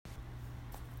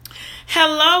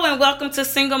Hello and welcome to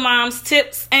Single Moms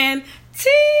Tips and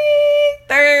Tea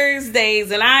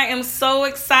Thursdays. And I am so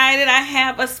excited. I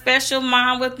have a special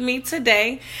mom with me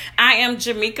today. I am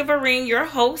Jamaica Vereen, your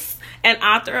host and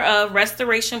author of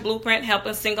Restoration Blueprint,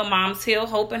 helping single moms heal,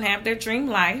 hope, and have their dream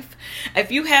life.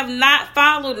 If you have not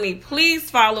followed me, please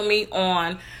follow me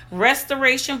on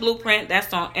Restoration Blueprint.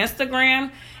 That's on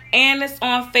Instagram and it's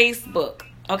on Facebook.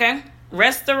 Okay?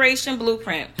 Restoration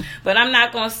Blueprint. But I'm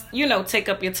not going to, take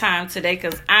up your time today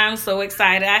because I'm so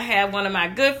excited. I have one of my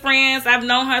good friends. I've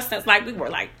known her since we were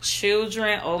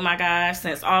children. Oh my gosh,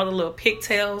 since all the little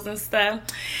pigtails and stuff.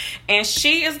 And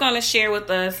she is going to share with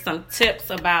us some tips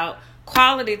about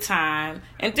quality time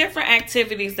and different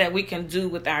activities that we can do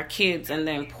with our kids and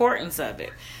the importance of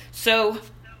it. So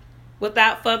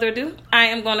without further ado, I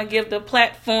am going to give the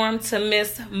platform to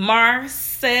Miss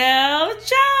Marcelle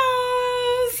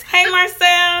Jones. Hey,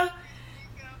 Marcelle.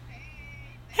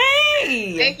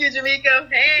 Hey. Thank you, Jamaica.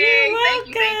 Hey. You're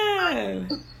Thank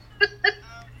you.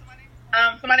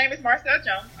 So my name is Marcelle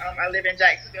Jones. I live in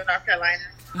Jacksonville, North Carolina.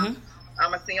 Mm-hmm.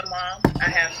 I'm a single mom. I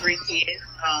have 3 kids,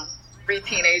 3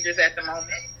 teenagers at the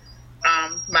moment.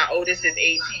 My oldest is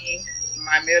 18,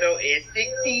 my middle is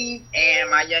 16, and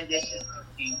my youngest is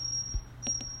 15.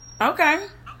 Okay.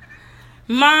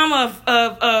 Mom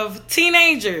of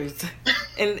teenagers.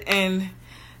 and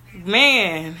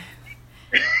man,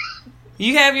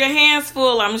 you have your hands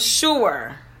full, I'm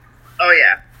sure. Oh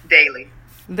yeah, daily.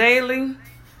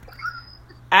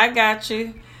 I got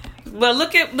you. Well,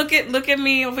 look at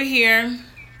me over here.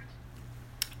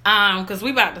 Cause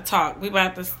we about to talk. We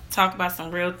about to talk about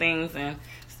some real things, and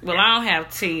I don't have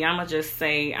tea. I'ma just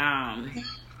say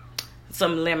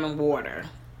some lemon water.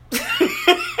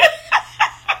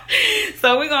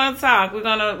 So we're gonna talk. We're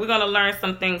gonna learn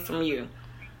some things from you.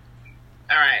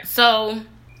 All right. So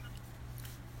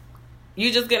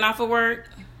you just getting off of work?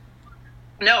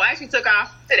 No, I actually took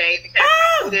off today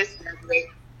because this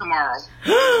graduates tomorrow.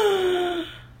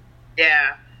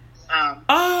 Yeah.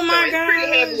 Oh my so gosh. It's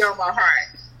pretty heavy on my heart.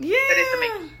 Yeah. But it's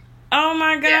amazing. Oh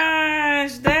my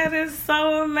gosh, That is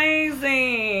so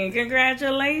amazing.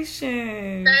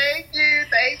 Congratulations. Thank you.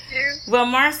 Well,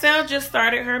 Marcelle just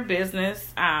started her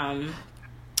business,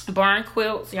 Barn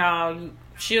Quilts, y'all.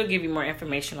 She'll give you more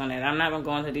information on that. I'm not going to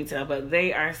go into detail, but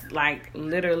they are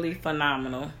literally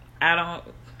phenomenal. I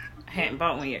hadn't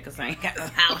bought one yet because I ain't got no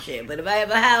house yet, but if I have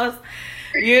a house,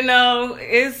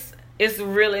 it's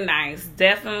really nice.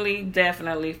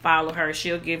 Definitely follow her.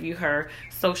 She'll give you her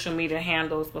social media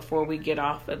handles before we get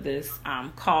off of this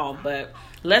call, but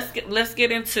let's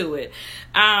get into it.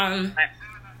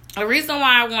 The reason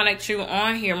why I wanted you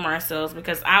on here, Marcelle, is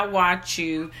because I watch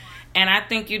you and I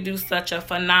think you do such a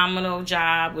phenomenal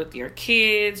job with your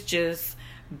kids, just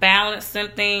balancing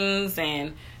things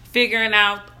and figuring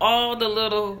out all the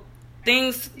little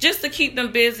things just to keep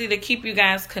them busy, to keep you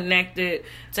guys connected,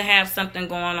 to have something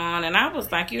going on. And I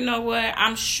was like, you know what?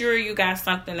 I'm sure you got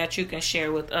something that you can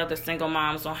share with other single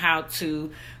moms on how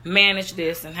to manage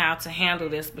this and how to handle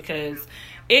this, because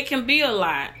it can be a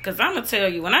lot. Because I'm going to tell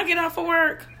you, when I get off of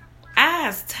work, I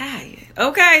was tired,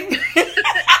 okay?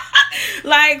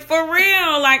 For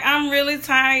real, I'm really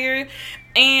tired.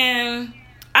 And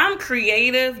I'm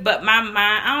creative, but my mind,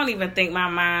 I don't even think my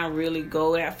mind really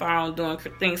go that far on doing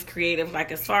things creative.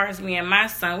 As far as me and my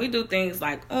son, we do things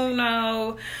like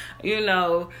Uno,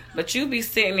 but you be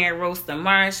sitting there roasting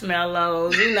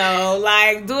marshmallows, doing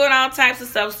all types of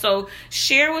stuff. So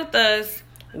share with us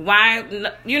why,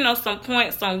 some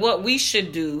points on what we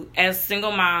should do as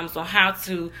single moms on how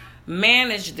to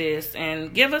manage this,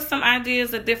 and give us some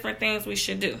ideas of different things we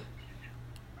should do.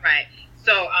 Right.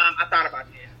 So I thought about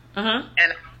this. Uh-huh.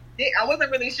 And I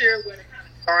wasn't really sure where to kind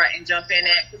of start and jump in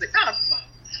at because it kind of small.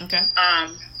 Okay.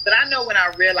 But I know when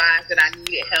I realized that I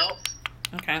needed help.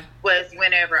 Okay. Was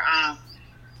whenever I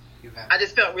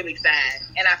just felt really sad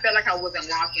and I felt like I wasn't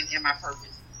walking in my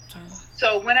purpose.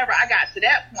 So whenever I got to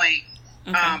that point,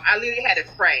 I literally had to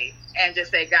pray and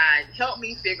just say, God, help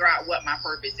me figure out what my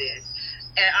purpose is.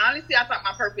 And honestly, I thought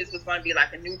my purpose was going to be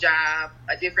a new job,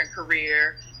 a different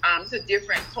career, it's a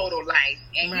different total life.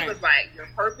 And He was like, your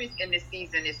purpose in this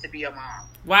season is to be a mom.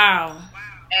 Wow.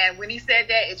 And when He said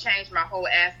that, it changed my whole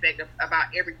aspect about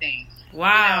everything.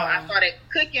 Wow. I started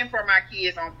cooking for my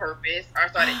kids on purpose. I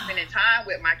started spending time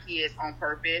with my kids on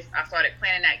purpose. I started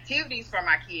planning activities for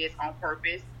my kids on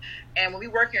purpose. And when we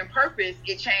work in purpose,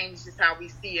 it changes how we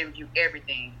see and view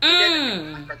everything. It doesn't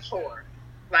become like a chore.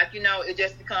 It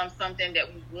just becomes something that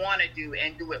we want to do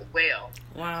and do it well.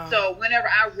 Wow. So whenever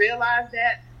I realized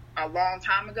that a long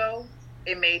time ago,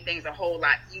 it made things a whole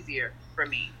lot easier for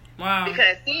me. Wow.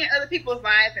 Because seeing other people's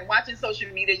lives and watching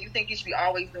social media, you think you should be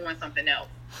always doing something else.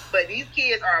 But these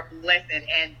kids are a blessing,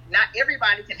 and not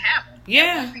everybody can have them.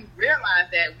 Yeah. And once we realize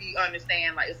that, we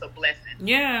understand like it's a blessing.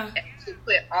 Yeah. And to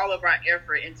put all of our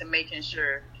effort into making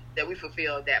sure that we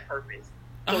fulfill that purpose.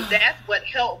 So that's what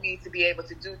helped me to be able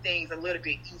to do things a little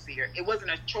bit easier. It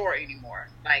wasn't a chore anymore.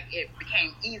 Like, it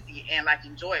became easy and like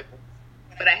enjoyable.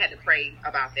 But I had to pray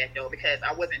about that though, because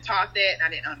I wasn't taught that and I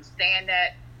didn't understand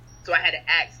that. So I had to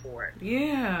ask for it.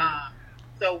 Yeah.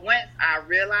 So once I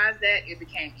realized that, it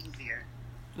became easier.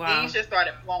 Wow. Things just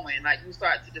started flowing. Like, you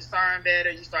start to discern better.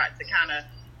 You start to kind of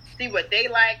see what they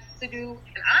like to do.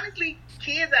 And honestly,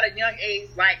 kids at a young age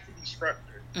like to be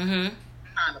structured. Mm-hmm.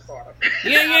 Kind of, sort of.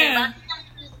 Yeah, yeah.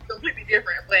 Completely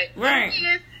different, but right.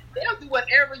 Kids, they'll do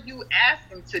whatever you ask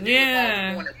them to do.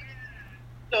 Yeah.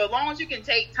 So as long as you can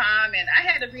take time, and I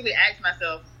had to really ask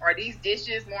myself, are these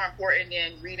dishes more important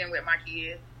than reading with my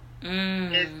kids?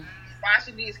 Is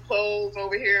washing these clothes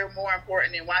over here more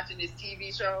important than watching this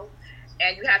TV show?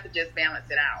 And you have to just balance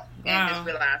it out and just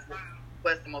realize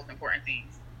what's the most important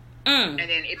things. And then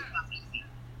it becomes easy.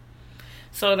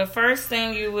 So the first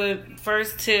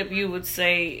tip you would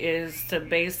say is to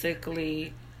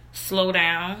basically slow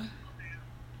down.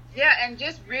 Yeah, and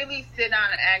just really sit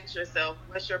down and ask yourself,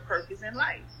 what's your purpose in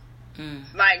life?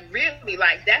 Like, really,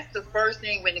 like, that's the first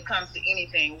thing when it comes to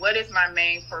anything. What is my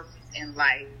main purpose in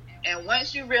life? And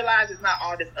once you realize it's not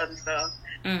all this other stuff,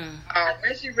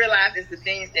 once you realize it's the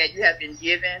things that you have been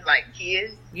given, like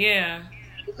kids, yeah,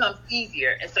 it becomes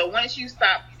easier. And so once you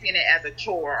stop seeing it as a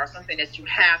chore or something that you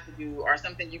have to do or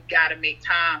something you got to make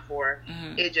time for,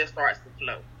 it just starts to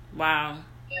flow. Wow.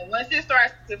 And once it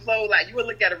starts to flow, like, you would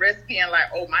look at a recipe and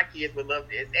like, oh, my kids would love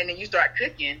this. And then you start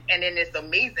cooking, and then it's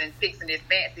amazing fixing this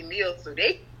fancy meal so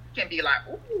they can be like,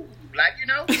 ooh, like, you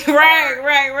know.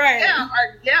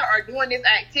 right. Yeah, or doing this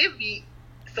activity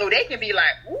so they can be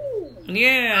like, ooh.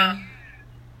 Yeah.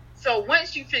 So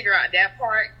once you figure out that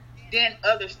part, then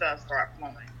other stuff start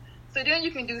flowing. So then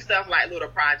you can do stuff like little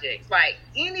projects, like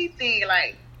anything,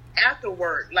 like after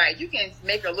work, like you can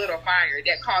make a little fire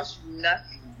that costs you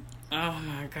nothing. Oh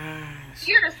my gosh.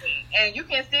 Seriously. And you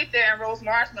can sit there and roast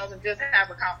marshmallows and just have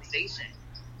a conversation.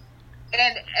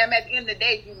 And at the end of the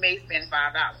day, you may spend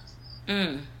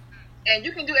 $5. And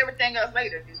you can do everything else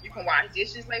later. You can wash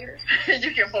dishes later.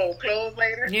 You can fold clothes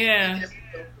later. Yeah. You can sweep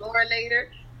the floor later.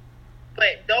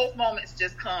 But those moments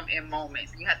just come in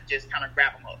moments. And you have to just kind of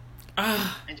grab them up.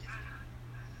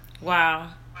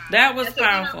 Wow. That was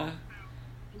powerful.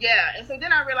 Yeah, and so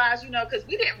then I realized, because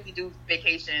we didn't really do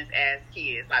vacations as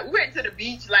kids. Like, we went to the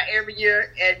beach, like, every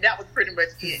year, and that was pretty much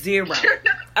it. Zero.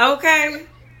 Okay.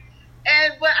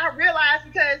 But I realized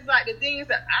because, like, the things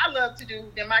that I love to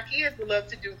do, then my kids would love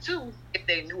to do, too, if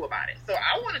they knew about it. So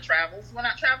I want to travel. So when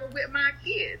I travel with my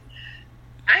kids,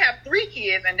 I have 3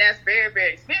 kids, and that's very,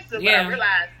 very expensive. Yeah. But I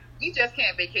realized we just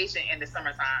can't vacation in the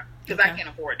summertime because I can't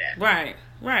afford that.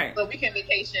 Right. So we can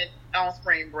vacation on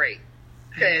spring break.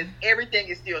 Because everything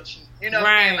is still cheap. You know what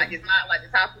right. I'm saying? Like, it's not like the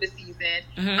top of the season.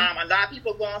 A lot of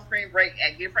people go on spring break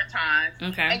at different times.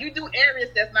 Okay. And you do areas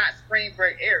that's not spring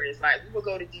break areas. Like, we will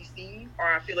go to D.C.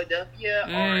 or Philadelphia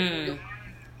or New York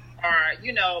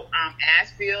or,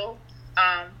 Asheville.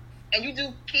 And you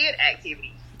do kid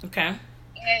activities. Okay.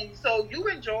 And so you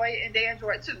enjoy it and they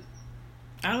enjoy it too.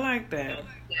 I like that. So,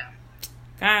 yeah.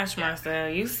 Gosh, Marcel,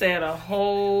 you said a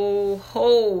whole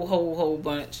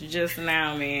bunch just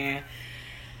now, man.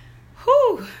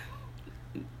 Whew.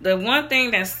 The one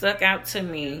thing that stuck out to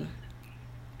me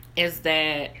is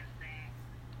that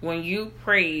when you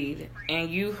prayed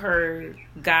and you heard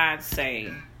God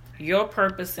say, your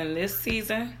purpose in this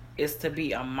season is to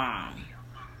be a mom.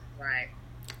 Right.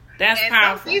 That's and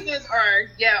powerful. Some seasons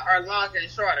are longer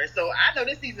and shorter. So I know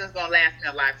this season is gonna last me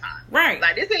a lifetime. Right.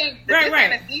 Like this ain't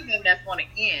a season that's gonna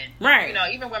end. Right.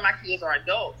 Even when my kids are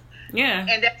adults. Yeah.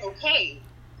 And that's okay.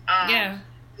 Yeah.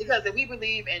 Because if we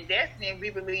believe in destiny, we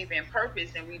believe in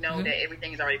purpose, and we know that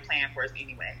everything is already planned for us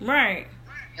anyway. Right.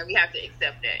 And we have to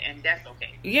accept that, and that's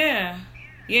okay. Yeah.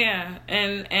 Yeah.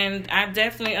 And I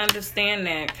definitely understand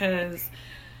that because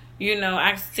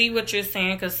I see what you're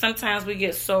saying because sometimes we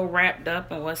get so wrapped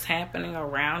up in what's happening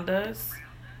around us.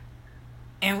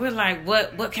 And we're like,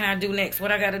 what can I do next?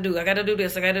 What I got to do? I got to do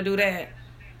this. I got to do that.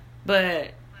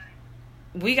 But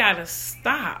we got to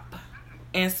stop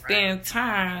and spend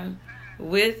time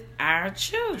with our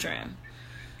children.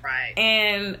 Right.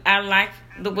 And I like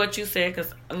what you said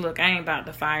because, look, I ain't about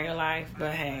to fire your life,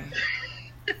 but hey,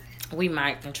 we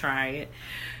might can try it.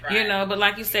 Right. But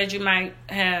like you said, you might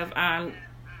have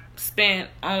spent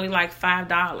only like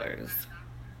 $5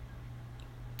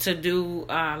 to do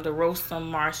the roast some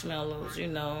marshmallows,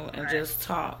 and just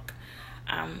talk.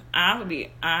 I'll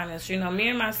be honest. You know, me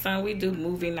and my son, we do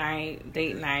movie night,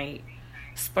 date night,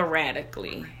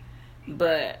 sporadically.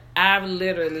 But I've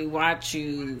literally watched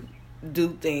you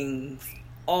do things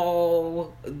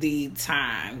all the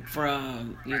time,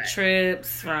 from your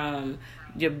trips, from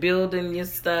your building your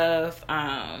stuff.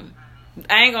 I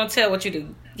ain't gonna tell what you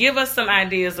do. Give us some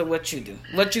ideas of what you do,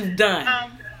 what you've done.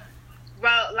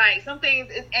 Well, like some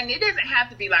things, and it doesn't have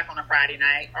to be like on a Friday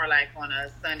night or like on a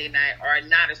Sunday night or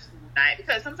not a school night,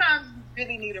 because sometimes you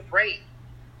really need a break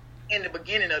in the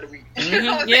beginning of the week. You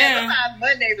know what I'm saying? Sometimes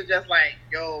Mondays are just like,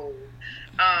 yo.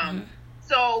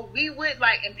 So we would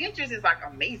like, and Pinterest is like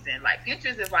amazing. Like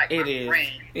Pinterest is like my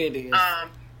friend. It is.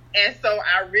 And so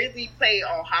I really play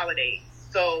on holidays.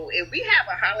 So if we have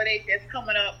a holiday that's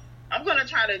coming up, I'm gonna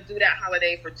try to do that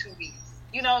holiday for 2 weeks.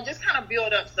 You know, just kind of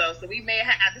build up stuff. So we may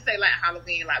have to say like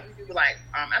Halloween, like we do like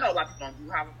I know a lot of people don't do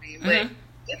Halloween, but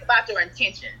it's about your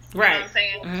intentions. You know what I'm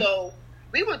saying? So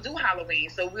we will do Halloween.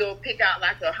 So we'll pick out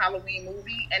like a Halloween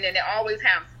movie, and then they always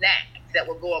have snacks that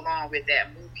will go along with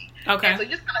that movie. Okay. And so you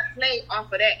just kind of play off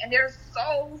of that, and they're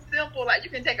so simple. Like you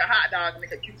can take a hot dog and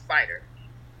make a cute spider.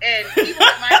 And people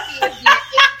might see it be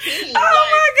 15. My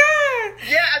God.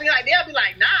 Yeah, I mean, like, they'll be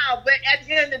like, nah, but at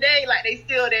the end of the day, like, they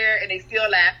still there, and they still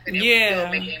laughing, and they still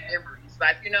making memories.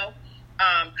 Like, you know,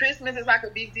 Christmas is, like, a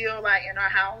big deal, like, in our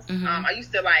house. I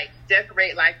used to, like,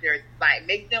 decorate, like,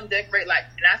 make them decorate, like,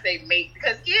 and I say make,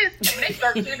 because kids, when they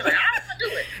start to like, I don't want to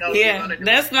do it. No,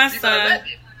 that's my son.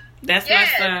 That's my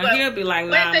son. He'll be like,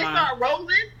 nah, when they start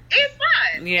rolling, it's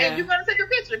fine. Yeah. And you're going to take a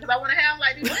picture, because I want to have,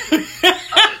 like, these memories.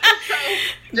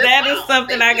 That is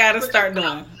something I got to start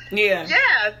doing. Yeah.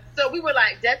 Yeah. So we would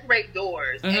like decorate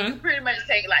doors, and we pretty much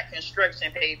take like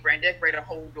construction paper and decorate a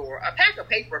whole door. A pack of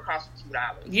paper costs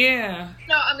 $2. Yeah.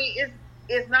 No, I mean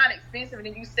it's not expensive, and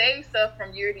then you save stuff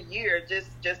from year to year.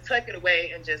 Just tuck it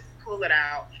away and just pull it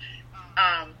out.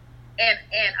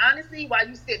 And honestly, while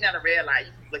you sitting at a red light,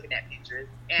 you keep looking at pictures,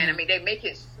 and I mean they make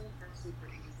it super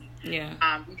easy.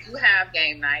 Yeah. We do have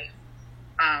game night.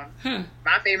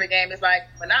 My favorite game is like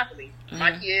Monopoly.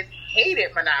 My kids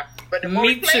hated Monopoly, but the more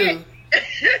we play it,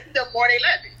 the more they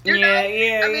love it. You know?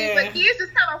 I mean, but kids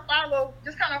just kind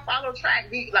of follow track.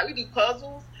 We do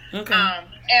puzzles. Okay.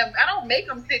 And I don't make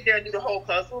them sit there and do the whole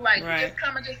puzzle. Like, you just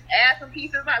come and just add some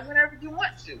pieces, like whenever you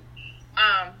want to.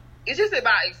 It's just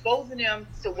about exposing them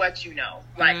to what you know.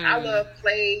 Like, I love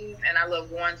plays, and I love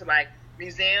going to like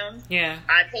museums. Yeah.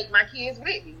 I take my kids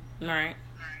with me. Right.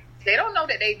 They don't know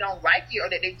that they don't like it or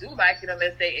that they do like it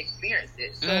unless they experience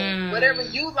it. So whatever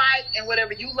you like and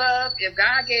whatever you love, if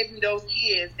God gave you those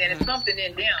kids, then it's something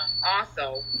in them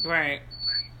also. Right.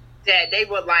 That they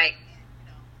would like.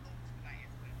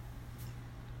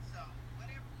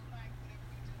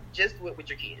 Just do it with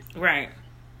your kids. Right.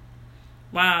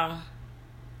 Wow.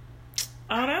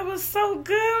 Oh, that was so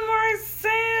good,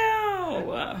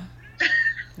 Marcel.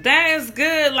 That is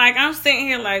good. Like, I'm sitting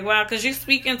here like, wow, because you're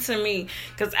speaking to me.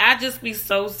 Because I just be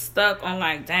so stuck on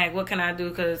like, dang, what can I do?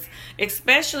 Because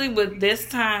especially with this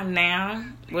time now,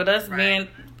 with us being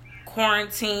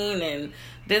quarantined and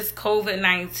this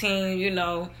COVID-19, you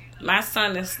know, my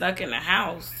son is stuck in the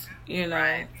house, you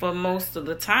know, for most of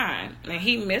the time. And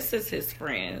he misses his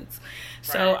friends.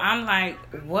 So I'm like,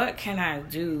 what can I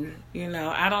do? You know,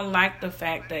 I don't like the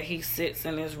fact that he sits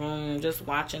in his room just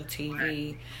watching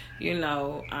TV. You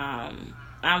know,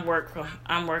 I'm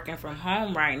working from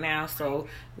home right now, so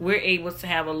we're able to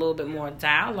have a little bit more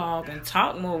dialogue and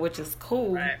talk more, which is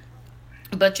cool. Right.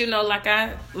 But you know, like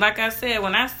I said,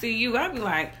 when I see you, I be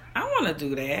like, I want to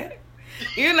do that.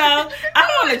 You know,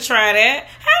 I want to try that.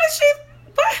 How did she?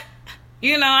 What?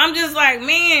 You know, I'm just like,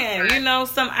 man, you know,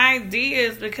 some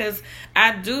ideas, because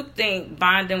I do think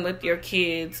bonding with your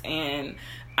kids and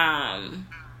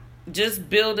just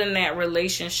building that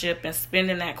relationship and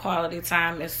spending that quality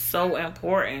time is so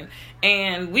important.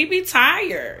 And we be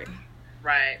tired.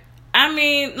 Right. I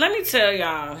mean, let me tell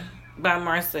y'all about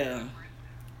Marcel.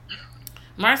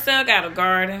 Marcel got a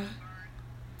garden.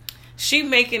 She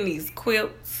making these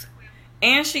quilts.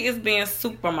 And she is being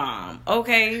super mom,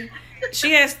 okay?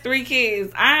 She has 3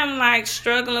 kids. I am like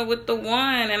struggling with the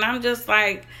one. And I'm just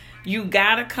like, you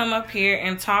gotta come up here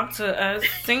and talk to us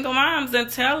single moms and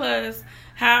tell us,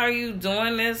 how are you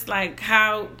doing this? Like,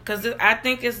 how, because I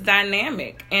think it's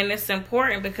dynamic and it's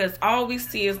important, because all we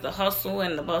see is the hustle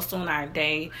and the bustle in our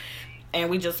day, and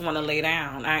we just want to lay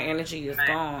down. Our energy is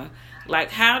gone.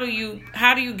 Like, how do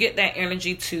you get that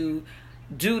energy to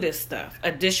do this stuff,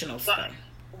 additional stuff?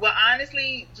 Well,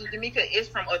 honestly, Jamaica, is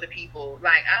from other people.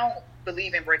 Like, I don't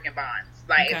believe in breaking bonds.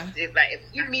 Like, if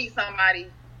you meet somebody,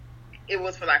 it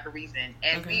was for like a reason,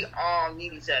 and we all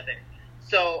need each other.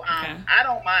 So I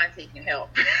don't mind taking help.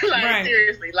 Like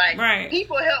seriously, like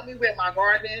people help me with my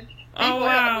garden. People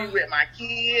help me with my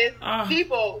kids.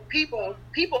 People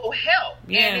help,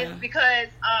 and it's because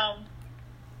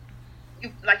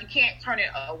you can't turn it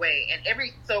away. And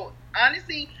so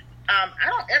honestly, I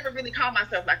don't ever really call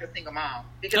myself like a single mom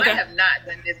because I have not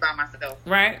done this by myself.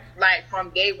 Right. Like from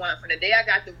day one, from the day I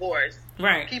got divorced,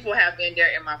 people have been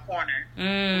there in my corner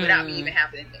without me even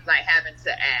having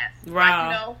to ask. Wow. Like,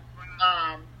 you know.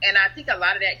 And I think a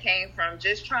lot of that came from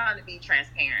just trying to be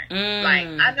transparent. Like,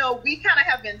 I know we kind of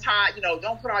have been taught, you know,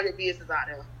 don't put all your business out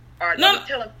there. Or no.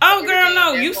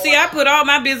 You see, I put all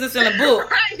my business in a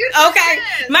book. Okay.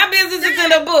 My business is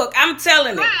in a book. I'm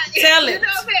telling it. Tell it. You know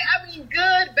what I'm saying? I mean,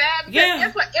 good, bad. Because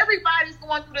that's what everybody's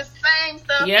going through the same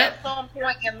stuff at some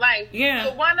point in life. Yeah.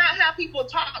 So why not have people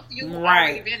talk to you who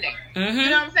already been there? You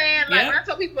know what I'm saying? Like, when I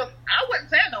tell people, I wasn't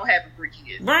planning on having 3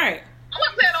 kids. Right. I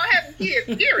wasn't planning on having kids,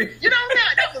 period. You know what I'm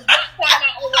saying? That was not part of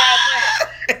my overall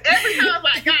plan. Every time I was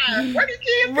like, God, where these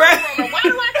kids come from? Why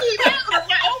do I keep having them?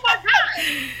 Like, oh my God.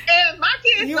 And my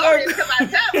kids know this because I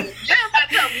tell them. I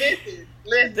tell them,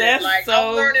 listen. That's like, so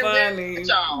I'm learning funny. With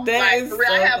y'all. That like, is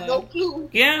I have no clue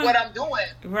what I'm doing.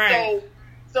 Right.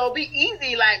 So be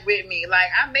easy, like, with me. Like,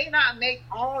 I may not make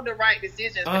all the right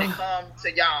decisions when it comes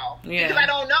to y'all. Yeah. Because I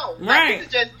don't know. Like, this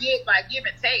is just give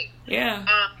and take. Yeah.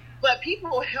 But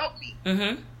people help me.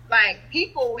 Like,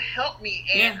 people help me,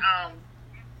 and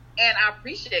I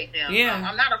appreciate them. Yeah.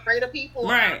 I'm not afraid of people.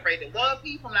 I'm not afraid to love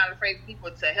people. I'm not afraid of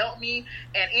people to help me.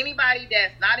 And anybody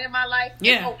that's not in my life,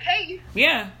 it's okay.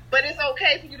 Yeah. But it's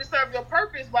okay for you to serve your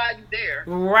purpose while you're there.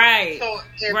 Right. So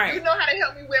if you know how to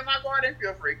help me with my garden,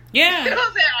 feel free. Yeah. You know what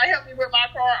I'm saying? Or help me with my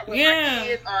car, with my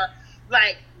kids, or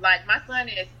like my son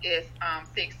is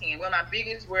 16. One of my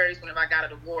biggest worries whenever I got a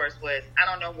divorce was I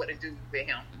don't know what to do with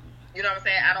him. You know what I'm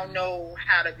saying? I don't know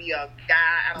how to be a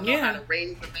guy. I don't know how to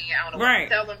raise a man. I don't know what to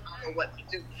tell him. I don't know what to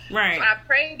do. Right. So I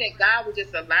prayed that God would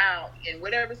just allow, in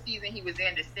whatever season he was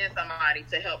in, to send somebody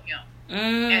to help him.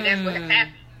 And that's what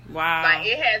happened. Wow. Like,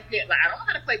 it has been, like, I don't know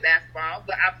how to play basketball,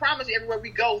 but I promise you, everywhere we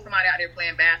go, somebody out there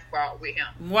playing basketball with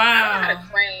him. Wow. I don't know how to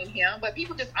train him, but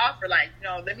people just offer, like, you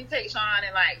know, let me take Sean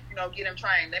and, like, you know, get him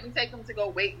trained. Let me take him to go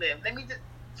weight lift. Let me just,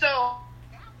 so,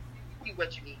 see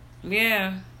what you need.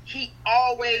 Yeah. He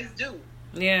always do.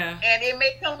 Yeah. And it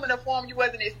may come in a form you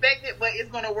wasn't expected, but it's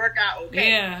going to work out okay.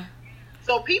 Yeah.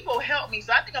 So people help me.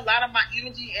 So I think a lot of my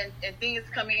energy and things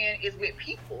come in is with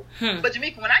people. But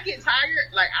Jamaica, when I get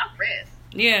tired, like, I rest.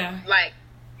 Yeah. Like,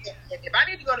 if I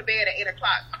need to go to bed at 8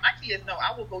 o'clock, my kids know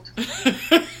I will go to sleep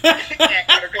at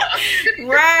 8 o'clock.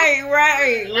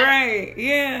 Right.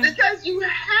 Yeah. Because you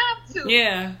have to.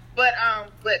 Yeah. But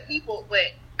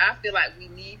I feel like we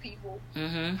need people.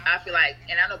 I feel like,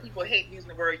 and I know people hate using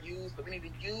the word use, but we need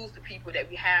to use the people that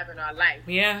we have in our life.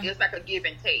 Yeah. It's like a give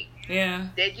and take. Yeah.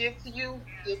 They give to you,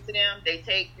 give to them, they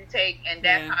take, you take, and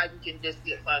that's how you can just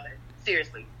get further.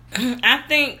 Seriously. I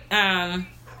think,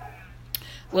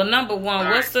 well, number one,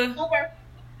 what's the...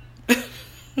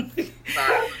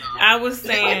 I was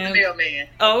saying...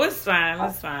 Oh, it's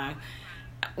fine.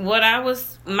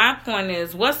 My point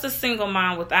is, what's the single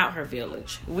mom without her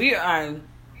village? We are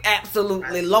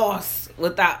absolutely lost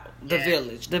without the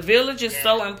village. The village is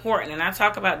so important, and I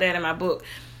talk about that in my book.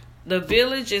 The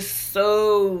village is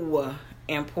so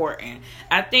important.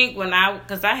 I think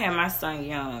because I had my son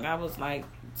young, I was like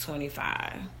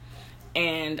 25,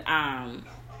 and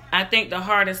I think the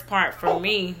hardest part for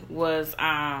me was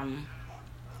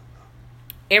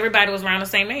everybody was around the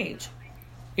same age.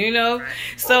 You know,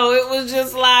 so it was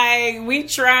just like we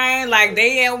trying, like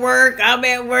they at work, I'm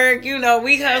at work, you know,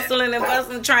 we hustling and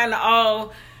bustling, trying to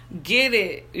all get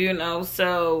it, you know.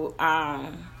 So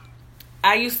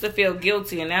I used to feel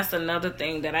guilty, and that's another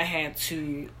thing that I had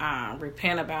to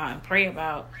repent about and pray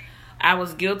about. I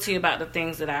was guilty about the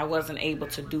things that I wasn't able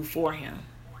to do for him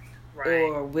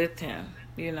or with him,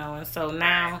 you know. And so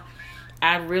now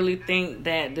I really think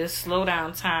that this slow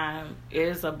down time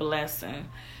is a blessing.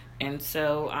 And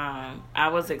so I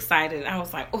was excited. I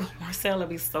was like, oh, Marcella,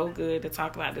 be so good to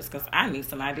talk about this because I need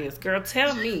some ideas. Girl,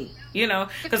 tell me, you know,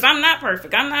 because I'm not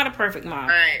perfect. I'm not a perfect mom.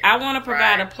 Right. I want to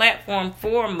provide a platform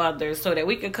for mothers so that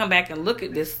we can come back and look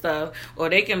at this stuff, or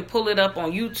they can pull it up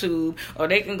on YouTube, or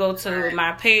they can go to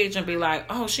my page and be like,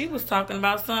 oh, she was talking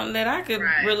about something that I could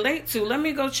relate to. Let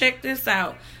me go check this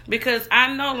out. Because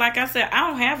I know, like I said, I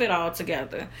don't have it all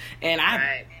together. And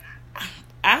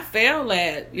I fail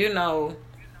at, you know,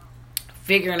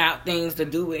 figuring out things to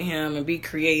do with him and be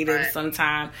creative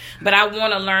sometimes. But I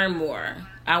want to learn more.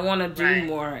 I want to do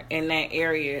more in that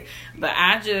area. But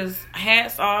I just,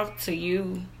 hats off to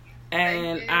you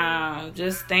And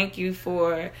just thank you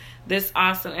for this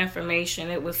awesome information.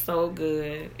 It was so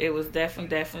good. It was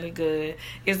definitely good.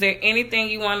 Is there anything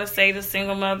you want to say to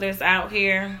single mothers out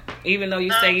here? Even though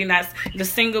you say you're not the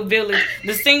single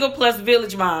plus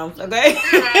village moms, okay?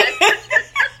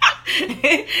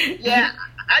 Yeah,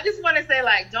 I just want to say,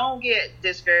 like, don't get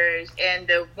discouraged. And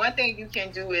the one thing you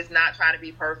can do is not try to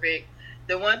be perfect.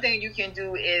 The one thing you can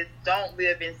do is don't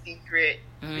live in secret.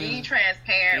 Be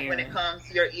transparent when it comes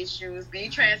to your issues. Be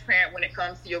transparent when it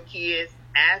comes to your kids.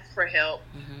 Ask for help.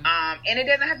 And it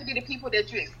doesn't have to be the people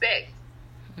that you expect.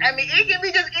 I mean, it can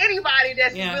be just anybody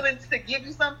that's willing to give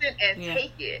you something and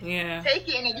take it. Take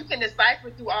it, and then you can decipher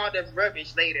through all the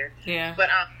rubbish later. But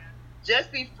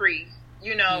just be free.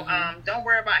 You know, don't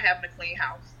worry about having a clean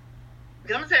house.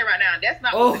 Because I'm going to tell you right now, that's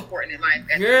not what's important in life.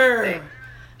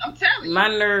 I'm telling you. My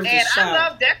nerves are shot. And I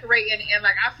love decorating, and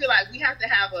like I feel like we have to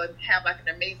have like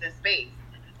an amazing space.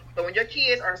 But when your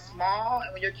kids are small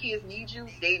and when your kids need you,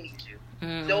 they need you.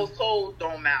 Those clothes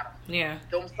don't matter.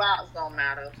 Those socks don't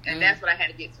matter. And that's what I had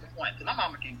to get to the point. Because my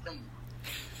mama can't sue me.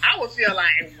 I would feel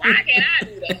like, why can't I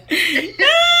do that?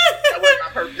 That was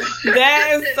my purpose.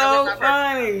 That is so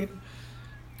funny.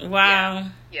 Wow.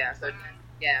 So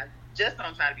just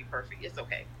don't try to be perfect. It's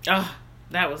okay. Oh,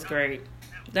 that was great.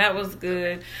 That was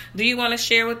good. Do you want to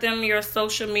share with them your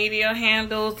social media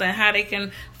handles and how they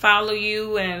can follow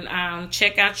you and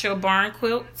check out your barn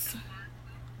quilts?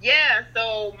 Yeah,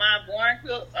 so my barn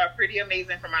quilts are pretty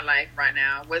amazing for my life right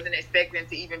now. Wasn't expecting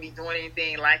to even be doing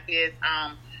anything like this.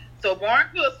 So barn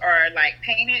quilts are like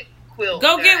painted quilts.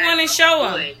 Go get one and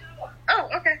show them. Oh,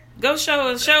 okay. Go show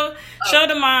us. Show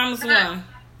the moms one.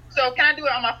 So can I do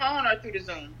it on my phone or through the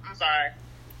Zoom? I'm sorry.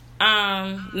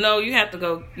 No, you have to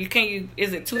go.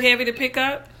 Is it too heavy to pick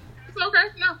up? It's okay.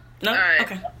 No. All right.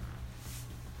 Okay.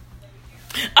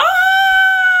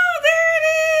 Oh,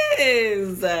 there it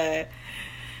is.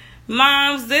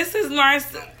 Moms, this is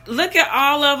Marcel. Look at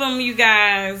all of them, you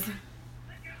guys.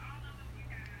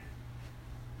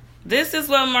 This is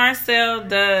what Marcel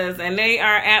does, and they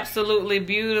are absolutely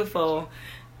beautiful.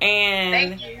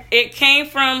 And it came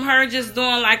from her just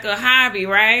doing like a hobby,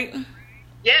 right?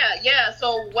 Yeah.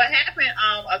 So what happened?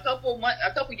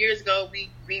 A couple years ago, we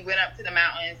went up to the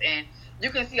mountains, and you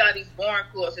can see all these barn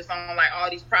quilts just on like all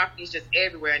these properties just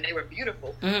everywhere, and they were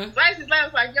beautiful. So I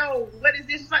was like, "Yo, what is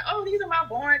this?" She's like, "Oh, these are my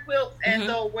barn quilts." And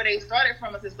so where they started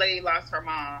from was this lady lost her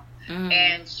mom,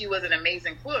 and she was an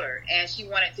amazing quilter, and she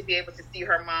wanted to be able to see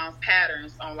her mom's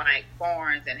patterns on like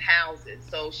barns and houses.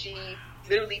 So she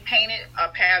literally painted a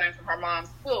pattern from her mom's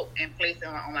quilt and placed it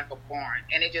on like a barn,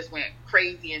 and it just went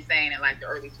crazy insane in like the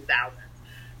early 2000s.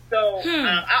 So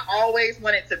I always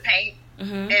wanted to paint, and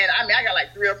I mean I got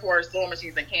like 3 or 4 sewing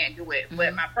machines and can't do it,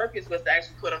 but my purpose was to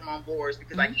actually put them on boards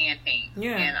because I can paint,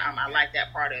 and I like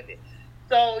that part of it.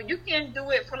 So you can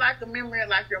do it for like a memory of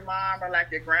like your mom or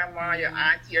like your grandma, your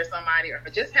auntie or somebody, or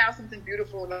just have something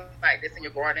beautiful like this in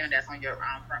your garden that's on your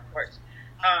front porch.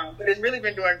 But it's really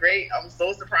been doing great. I'm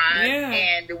so surprised.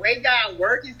 And the way God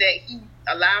works is that He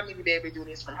allowed me to be able to do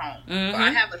this from home. So I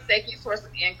have a second source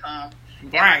of income.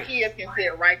 And my kids can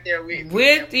sit right there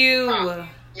with you.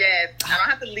 Yes. I don't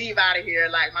have to leave out of here.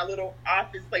 Like my little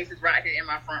office place is right here in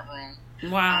my front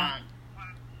room. Wow.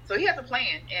 So He has a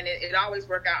plan, and it always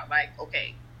work out like,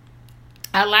 okay.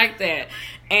 I like that.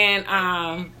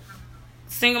 And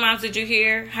single moms, did you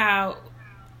hear how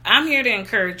I'm here to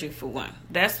encourage you for one.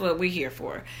 That's what we're here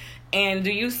for. And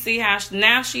do you see how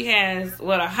now she has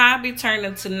a hobby turned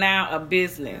into now a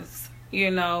business?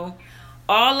 You know,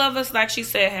 all of us, like she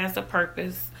said, has a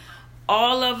purpose.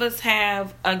 All of us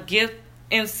have a gift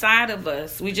inside of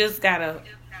us. We just got to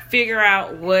figure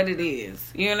out what it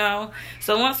is, you know?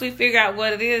 So once we figure out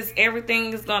what it is,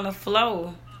 everything is going to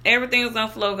flow. Everything is going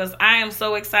to flow because I am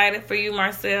so excited for you,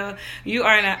 Marcel. You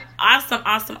are an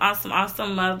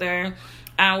awesome mother.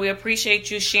 We appreciate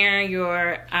you sharing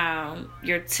your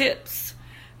tips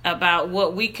about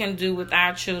what we can do with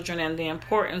our children and the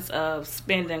importance of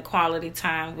spending quality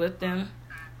time with them.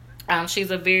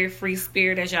 She's a very free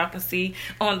spirit, as y'all can see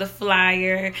on the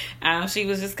flyer. She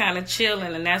was just kind of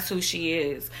chilling, and that's who she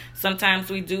is.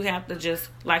 Sometimes we do have to just,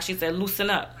 like she said,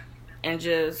 loosen up and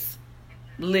just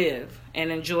live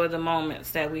and enjoy the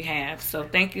moments that we have. So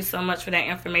thank you so much for that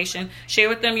information. Share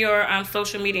with them your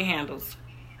social media handles.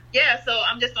 Yeah, so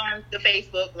I'm just on the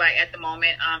Facebook, like, at the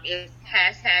moment. It's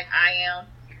 #IAM,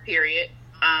 period.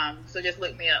 So just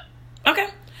look me up. Okay.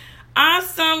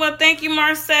 Awesome. Well, thank you,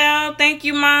 Marcel. Thank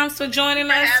you, Moms, for joining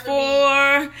us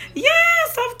for...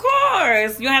 Yes, of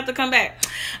course. You'll have to come back.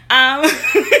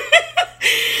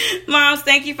 Moms,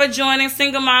 thank you for joining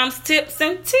Single Moms Tips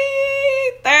and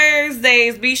Tea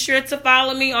Thursdays. Be sure to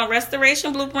follow me on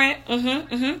Restoration Blueprint.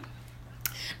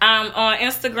 On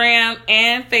Instagram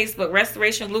and Facebook,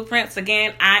 Restoration Blueprints.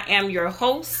 Again, I am your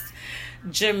host,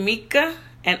 Jamika,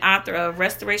 and author of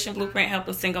Restoration Blueprint,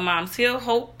 helping single moms heal,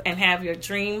 hope, and have your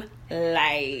dream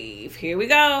life. Here we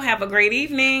go. Have a great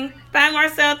evening. Bye,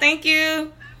 Marcel. Thank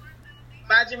you.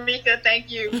 Bye, Jamika. Thank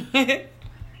you.